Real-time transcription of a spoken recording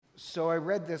So I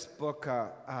read this book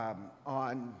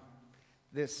on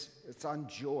this. It's on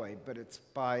joy, but it's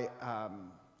by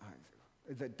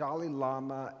the Dalai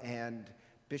Lama and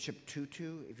Bishop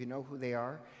Tutu, if you know who they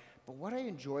are. But what I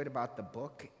enjoyed about the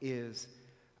book is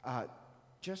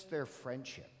just their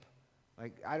friendship.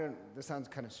 This sounds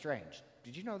kind of strange.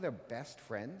 Did you know they're best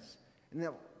friends? And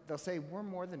they'll say, we're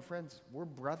more than friends, we're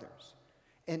brothers.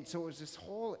 And so it was this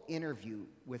whole interview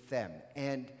with them.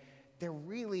 And they're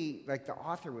really, like the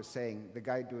author was saying, the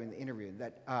guy doing the interview,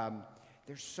 that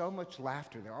there's so much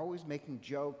laughter. They're always making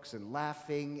jokes and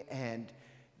laughing, and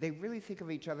they really think of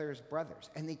each other as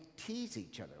brothers. And they tease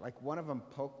each other. Like one of them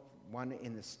poked one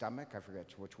in the stomach. I forget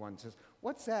which one. Says,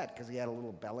 what's that? Because he had a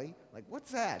little belly. Like, what's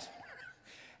that?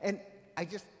 And I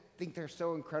just think they're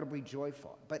so incredibly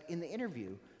joyful. But in the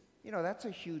interview, that's a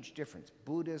huge difference.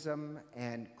 Buddhism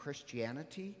and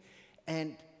Christianity.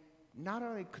 And not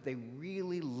only could they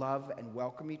really love and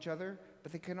welcome each other,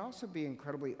 but they can also be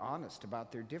incredibly honest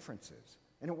about their differences.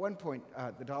 And at one point,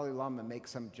 the Dalai Lama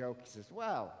makes some joke. He says,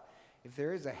 well, if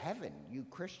there is a heaven, you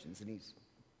Christians, and he's,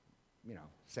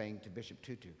 saying to Bishop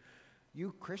Tutu,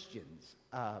 you Christians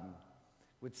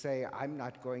would say, I'm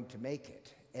not going to make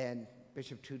it. And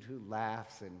Bishop Tutu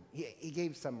laughs, and he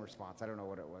gave some response. I don't know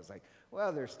what it was. Like,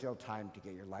 well, there's still time to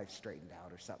get your life straightened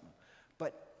out or something.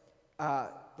 But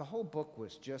the whole book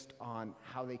was just on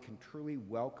how they can truly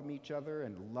welcome each other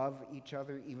and love each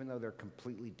other, even though they're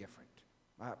completely different.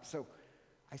 So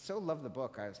I so love the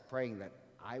book, I was praying that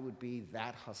I would be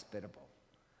that hospitable.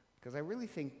 Because I really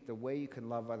think the way you can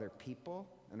love other people,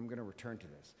 and I'm going to return to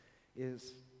this,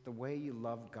 is the way you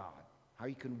love God. How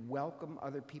you can welcome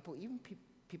other people, even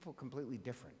people completely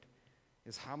different,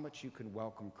 is how much you can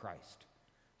welcome Christ.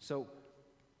 So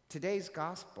today's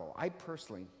gospel, I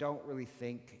personally don't really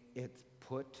think it's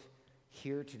put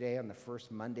here today on the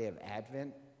first Monday of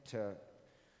Advent to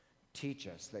teach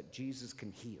us that Jesus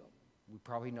can heal. We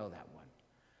probably know that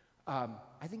one.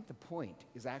 I think the point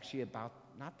is actually about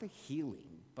not the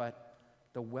healing, but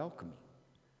the welcoming.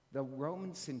 The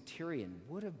Roman centurion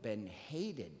would have been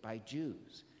hated by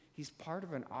Jews. He's part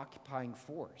of an occupying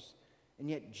force. And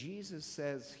yet Jesus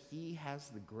says he has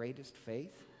the greatest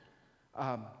faith.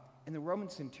 And the Roman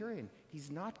centurion,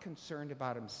 he's not concerned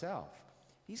about himself.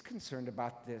 He's concerned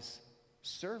about this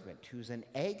servant who's in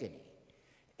agony.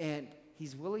 And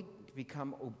he's willing to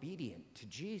become obedient to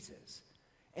Jesus.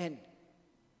 And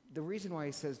the reason why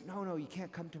he says, no, you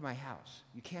can't come to my house,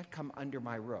 you can't come under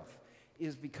my roof,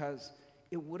 is because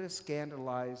it would have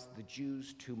scandalized the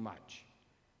Jews too much.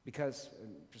 Because,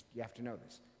 you have to know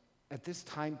this, at this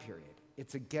time period,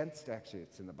 it's against, actually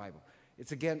it's in the Bible,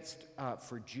 it's against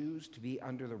for Jews to be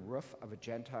under the roof of a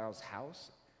Gentile's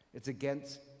house. It's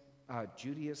against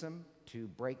Judaism to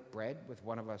break bread with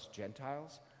one of us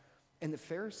Gentiles. And the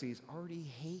Pharisees already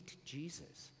hate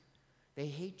Jesus. They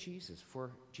hate Jesus.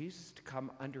 For Jesus to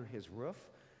come under his roof,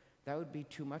 that would be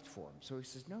too much for him. So he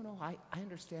says, no, I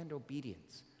understand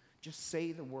obedience. Just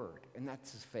say the word, and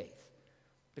that's his faith.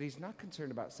 But he's not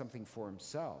concerned about something for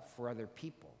himself, for other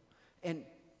people. And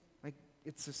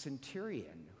it's a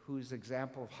centurion whose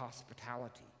example of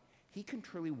hospitality. He can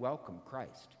truly welcome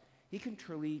Christ. He can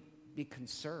truly be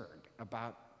concerned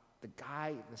about the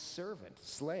guy, the servant,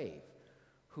 slave,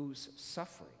 who's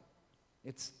suffering.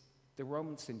 It's the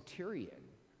Roman centurion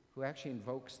who actually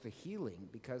invokes the healing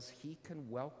because he can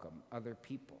welcome other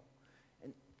people.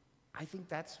 And I think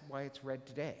that's why it's read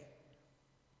today.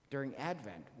 During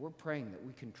Advent, we're praying that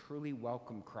we can truly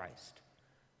welcome Christ.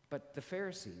 But the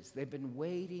Pharisees, they've been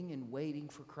waiting and waiting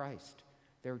for Christ.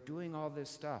 They're doing all this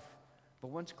stuff. But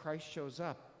once Christ shows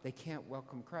up, they can't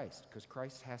welcome Christ because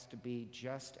Christ has to be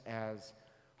just as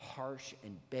harsh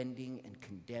and bending and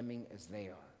condemning as they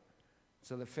are.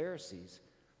 So the Pharisees,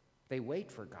 they wait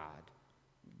for God,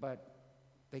 but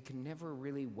they can never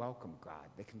really welcome God.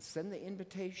 They can send the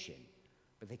invitation,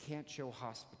 but they can't show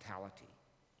hospitality.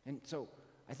 And so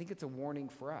I think it's a warning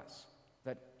for us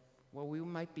that, while we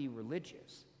might be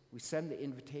religious, we send the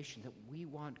invitation that we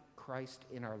want Christ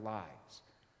in our lives.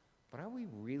 But are we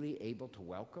really able to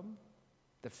welcome?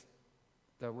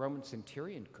 The Roman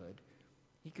centurion could.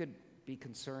 He could be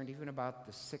concerned even about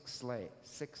the sick slave.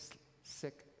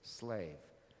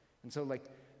 And so,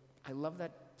 I love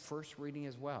that first reading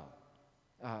as well.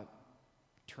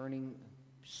 Turning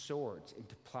swords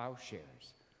into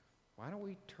plowshares. Why don't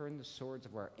we turn the swords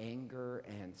of our anger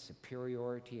and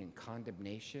superiority and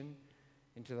condemnation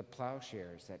into the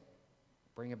plowshares that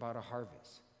bring about a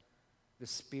harvest? The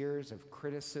spears of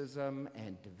criticism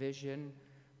and division,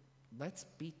 let's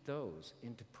beat those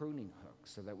into pruning hooks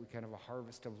so that we can have a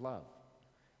harvest of love.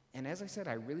 And as I said,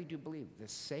 I really do believe the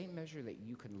same measure that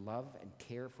you can love and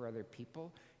care for other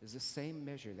people is the same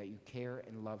measure that you care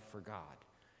and love for God.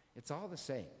 It's all the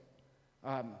same.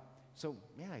 I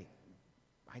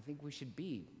think we should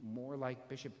be more like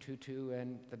Bishop Tutu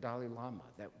and the Dalai Lama,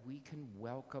 that we can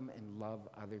welcome and love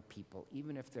other people,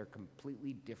 even if they're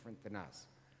completely different than us.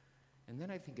 And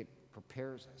then I think it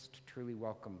prepares us to truly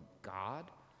welcome God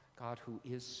who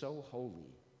is so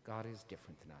holy. God is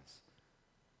different than us.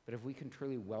 But if we can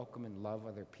truly welcome and love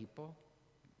other people,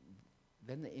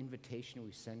 then the invitation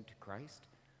we send to Christ,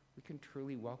 we can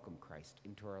truly welcome Christ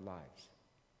into our lives.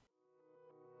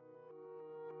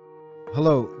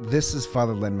 Hello, this is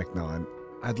Father Len McMillan.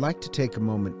 I'd like to take a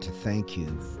moment to thank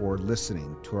you for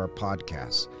listening to our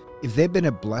podcast. If they've been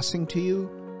a blessing to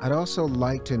you, I'd also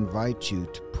like to invite you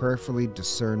to prayerfully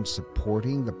discern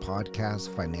supporting the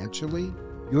podcast financially.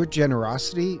 Your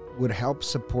generosity would help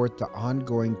support the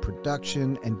ongoing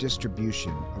production and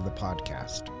distribution of the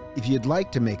podcast. If you'd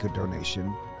like to make a donation,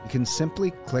 you can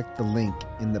simply click the link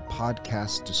in the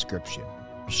podcast description.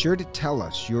 Be sure to tell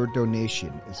us your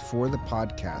donation is for the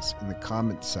podcast in the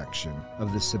comments section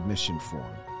of the submission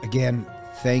form. Again,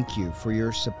 thank you for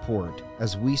your support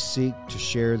as we seek to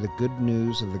share the good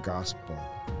news of the gospel.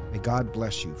 May God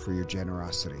bless you for your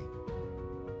generosity.